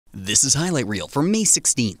This is Highlight Reel for May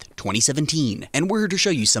 16th, 2017, and we're here to show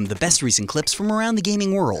you some of the best recent clips from around the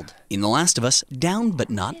gaming world. In The Last of Us, down but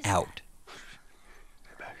not out.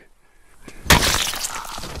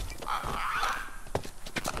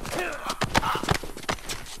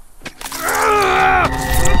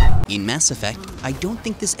 In Mass Effect, I don't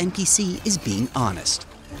think this NPC is being honest.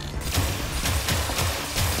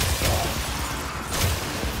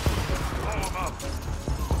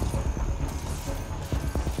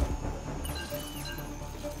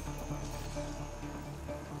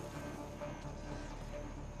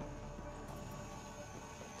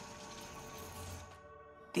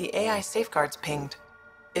 The AI safeguards pinged.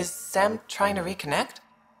 Is Sam trying to reconnect?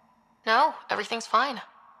 No, everything's fine.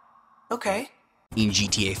 Okay. In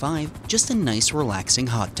GTA 5, just a nice relaxing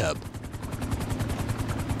hot tub.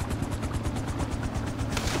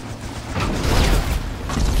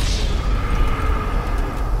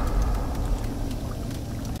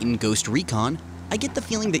 In Ghost Recon, I get the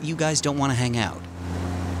feeling that you guys don't want to hang out.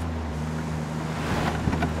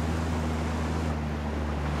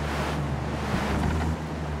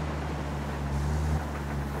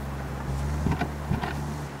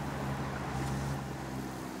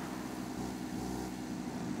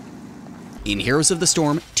 In Heroes of the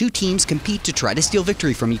Storm, two teams compete to try to steal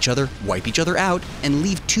victory from each other, wipe each other out, and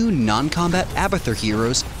leave two non-combat Abathur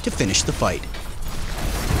heroes to finish the fight.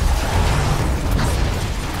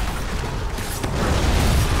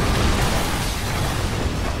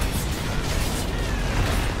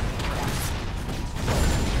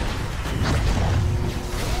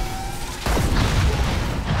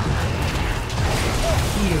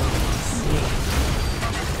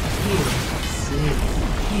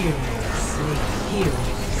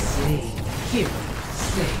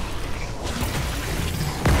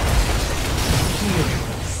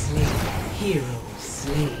 Hero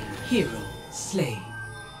slain. Hero slain.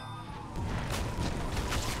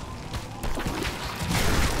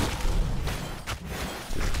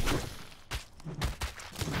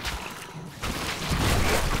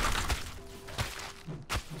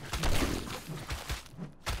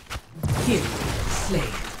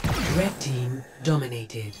 Red team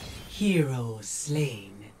dominated. Hero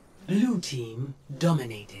slain. Blue team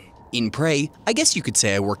dominated. In Prey, I guess you could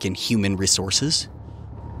say I work in human resources.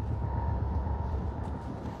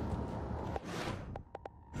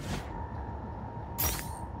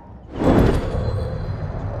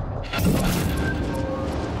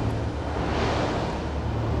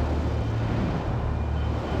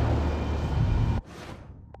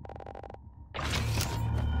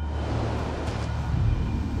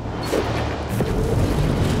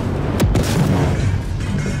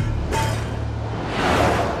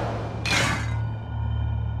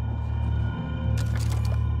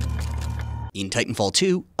 In Titanfall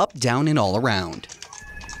 2, up, down, and all around.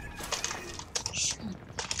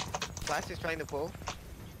 Flash is trying to pull.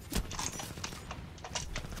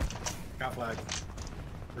 Got flag.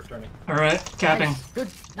 Returning. Alright, capping. Nice. Good.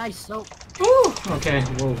 Nice. So. Ooh, okay,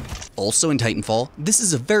 whoa. Also in Titanfall, this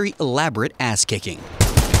is a very elaborate ass-kicking.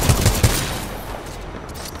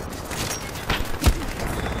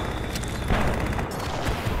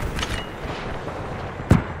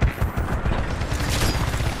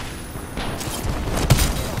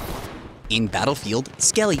 In Battlefield,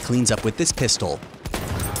 Skelly cleans up with this pistol.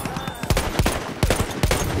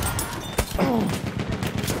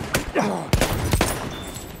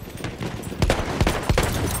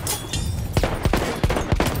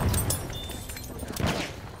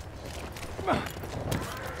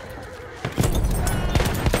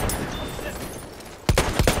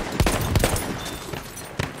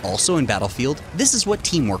 Also in Battlefield, this is what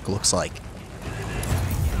teamwork looks like.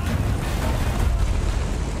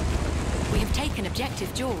 We have taken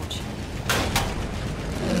objective George.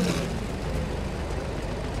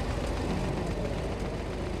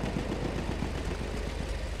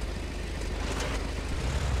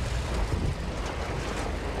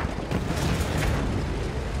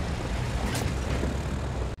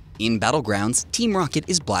 In Battlegrounds, Team Rocket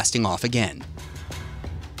is blasting off again.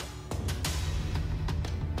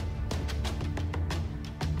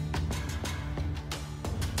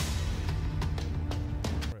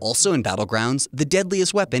 Also in Battlegrounds, the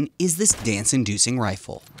deadliest weapon is this dance-inducing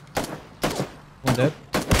rifle. One dead.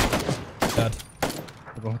 Dead.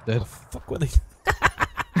 Everyone dead. Fuck with it.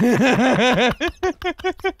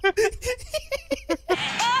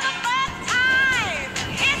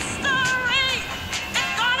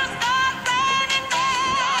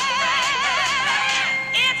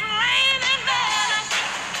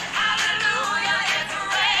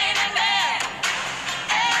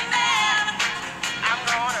 I'm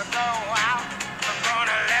gonna go out, I'm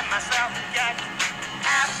gonna let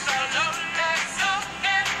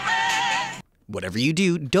Whatever you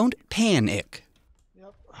do, don't panic.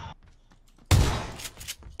 Yep.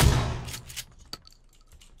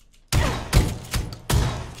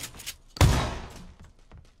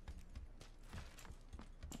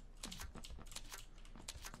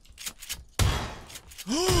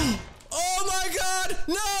 Oh my god!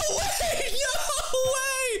 No way! No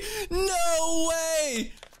way! No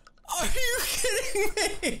way! Are you kidding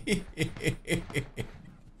me?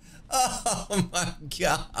 Oh my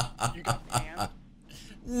god!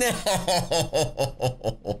 No!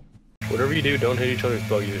 Whatever you do, don't hit each other's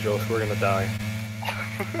buggies, or else we're gonna die.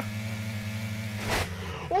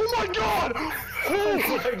 Oh my god! Oh my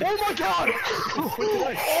god!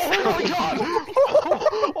 Oh my god!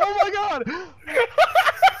 Oh my god!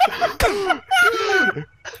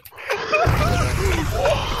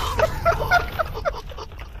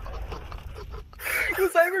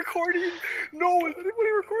 Was I recording? No, was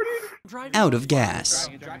anybody recording? Out of gas.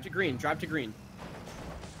 Drive to green, drive to green.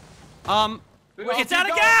 It's out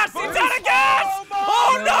of gas! It's out of gas!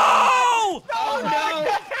 Oh no! Oh no!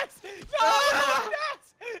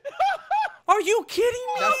 Are you kidding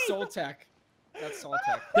me? That's Soul Tech. That's Soul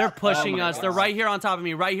Tech. They're pushing us. They're right here on top of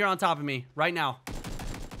me. Right here on top of me. Right now.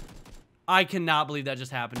 I cannot believe that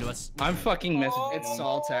just happened to us. I'm fucking messaging. It's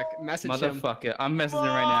Soul Tech. Message him. Motherfucker, I'm messaging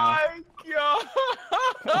right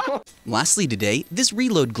now. Lastly today, this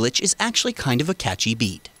reload glitch is actually kind of a catchy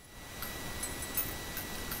beat.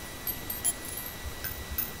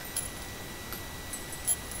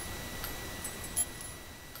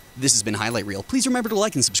 This has been Highlight Reel. Please remember to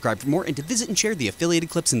like and subscribe for more and to visit and share the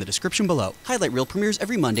affiliated clips in the description below. Highlight Reel premieres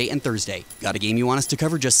every Monday and Thursday. Got a game you want us to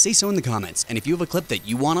cover? Just say so in the comments. And if you have a clip that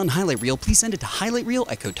you want on Highlight Reel, please send it to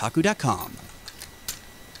highlightreel@kotaku.com.